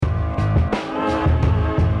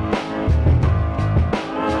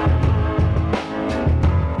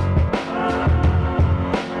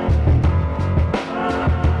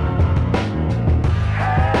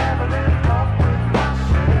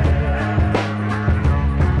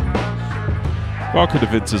Welcome to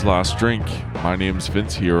Vince's Last Drink. My name's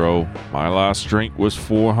Vince Hero. My last drink was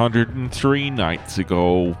 403 nights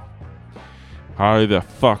ago. How the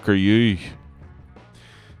fuck are you?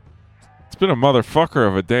 It's been a motherfucker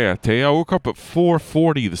of a day, I tell you. I woke up at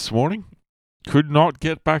 4:40 this morning. Could not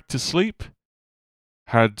get back to sleep.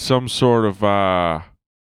 Had some sort of,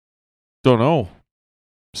 don't know,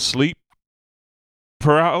 sleep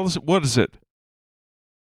paralysis. What is it?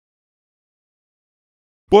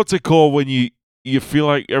 What's it called when you feel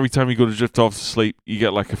like every time you go to drift off to sleep, you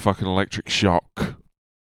get like a fucking electric shock?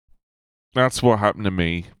 That's what happened to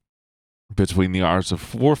me between the hours of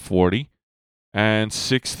 4:40 and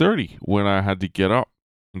 6:30 when I had to get up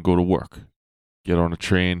and go to work. Get on a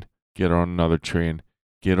train, get on another train,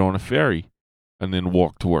 get on a ferry, and then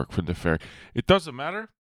walk to work from the ferry. It doesn't matter.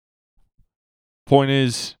 Point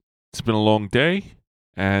is, it's been a long day,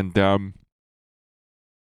 and,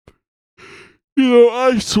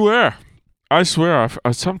 I swear,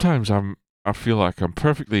 I sometimes I feel like I'm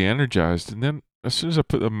perfectly energized, and then as soon as I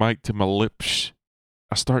put the mic to my lips,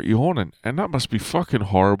 I start yawning, and that must be fucking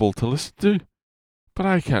horrible to listen to. But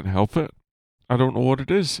I can't help it. I don't know what it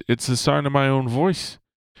is. It's the sound of my own voice.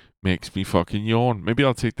 Makes me fucking yawn. Maybe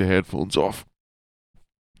I'll take the headphones off.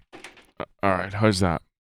 Alright, how's that?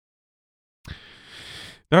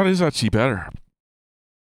 That is actually better.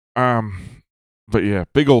 But yeah,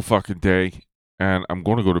 big old fucking day, and I'm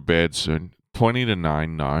going to go to bed soon. 20 to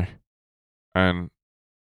 9 now. And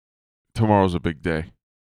tomorrow's a big day.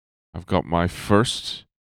 I've got my first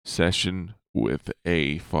session with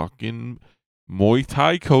a fucking Muay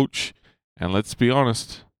Thai coach. And let's be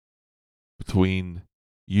honest, between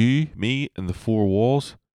you, me, and the four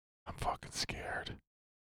walls, I'm fucking scared.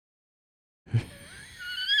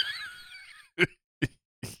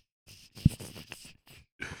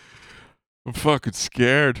 I'm fucking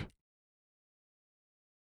scared.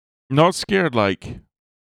 Not scared like,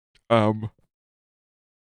 not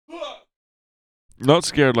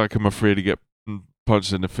scared like I'm afraid to get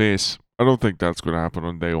punched in the face. I don't think that's going to happen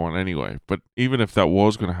on day one anyway. But even if that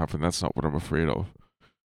was going to happen, that's not what I'm afraid of.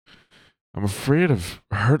 I'm afraid of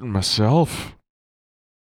hurting myself.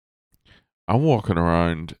 I'm walking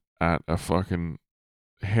around at a fucking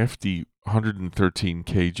hefty 113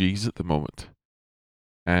 kgs at the moment.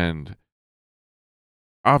 And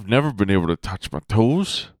I've never been able to touch my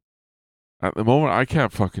toes. At the moment, I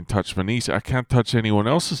can't fucking touch my knees. I can't touch anyone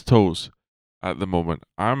else's toes at the moment.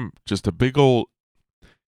 I'm just a big old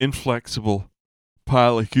inflexible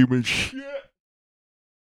pile of human shit.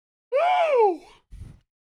 Woo!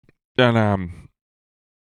 And I'm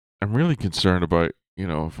really concerned about,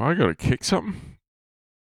 if I gotta kick something,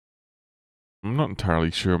 I'm not entirely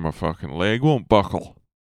sure my fucking leg won't buckle.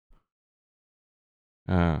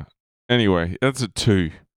 Anyway, that's at 2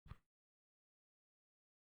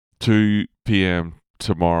 p.m.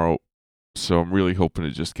 tomorrow. So I'm really hoping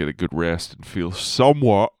to just get a good rest and feel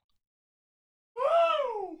somewhat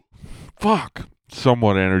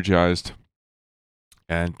somewhat energized.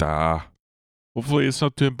 And hopefully it's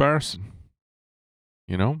not too embarrassing.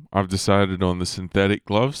 I've decided on the synthetic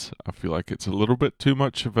gloves. I feel like it's a little bit too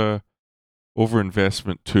much of a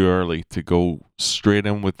overinvestment too early to go straight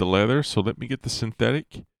in with the leather. So let me get the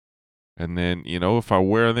synthetic. And then, if I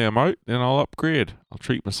wear them out, then I'll upgrade. I'll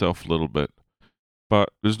treat myself a little bit. But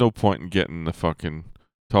there's no point in getting the fucking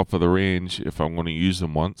top of the range if I'm going to use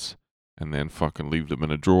them once and then fucking leave them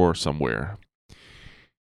in a drawer somewhere.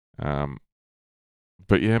 But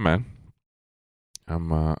yeah, man.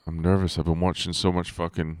 I'm nervous. I've been watching so much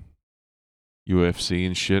fucking UFC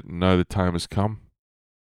and shit, and now the time has come.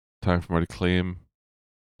 Time for me to claim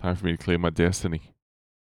my destiny.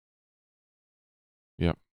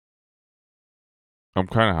 Yep. I'm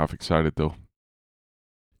kind of half excited though.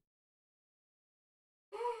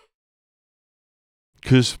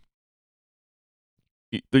 Because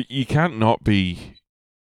you can't not be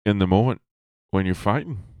in the moment when you're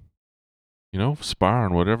fighting.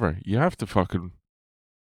 Sparring, whatever. You have to fucking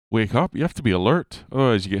wake up. You have to be alert.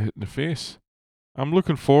 Otherwise you get hit in the face. I'm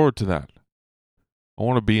looking forward to that. I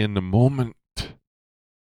want to be in the moment. So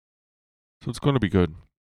it's going to be good.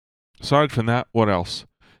 Aside from that, what else?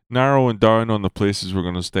 Narrowing down on the places we're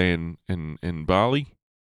going to stay in Bali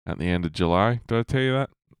at the end of July. Did I tell you that?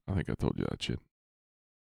 I think I told you that shit.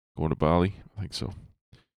 Going to Bali? I think so.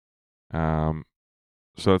 So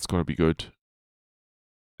that's going to be good.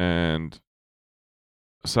 And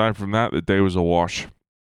aside from that, the day was a wash.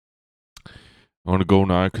 I'm going to go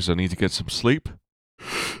now because I need to get some sleep.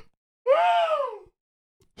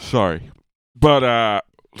 Sorry. But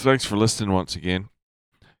thanks for listening once again.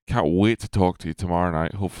 Can't wait to talk to you tomorrow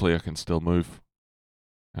night. Hopefully I can still move.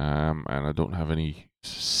 and I don't have any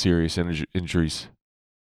serious injuries.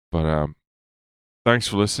 But thanks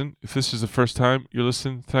for listening. If this is the first time you're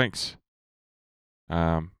listening, thanks.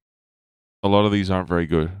 A lot of these aren't very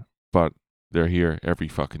good, but they're here every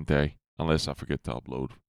fucking day, unless I forget to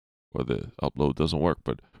upload or the upload doesn't work.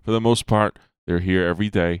 But for the most part, they're here every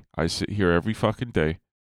day. I sit here every fucking day,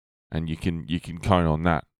 and you can count on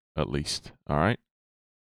that at least. All right.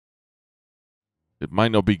 It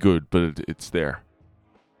might not be good, but it's there.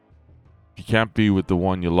 If you can't be with the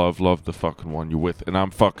one you love the fucking one you're with. And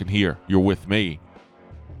I'm fucking here. You're with me.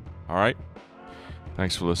 All right?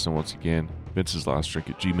 Thanks for listening once again. Vince's Last Drink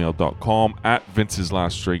at gmail.com. At Vince's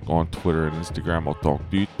Last Drink on Twitter and Instagram. I'll talk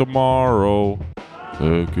to you tomorrow.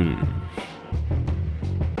 Take it easy.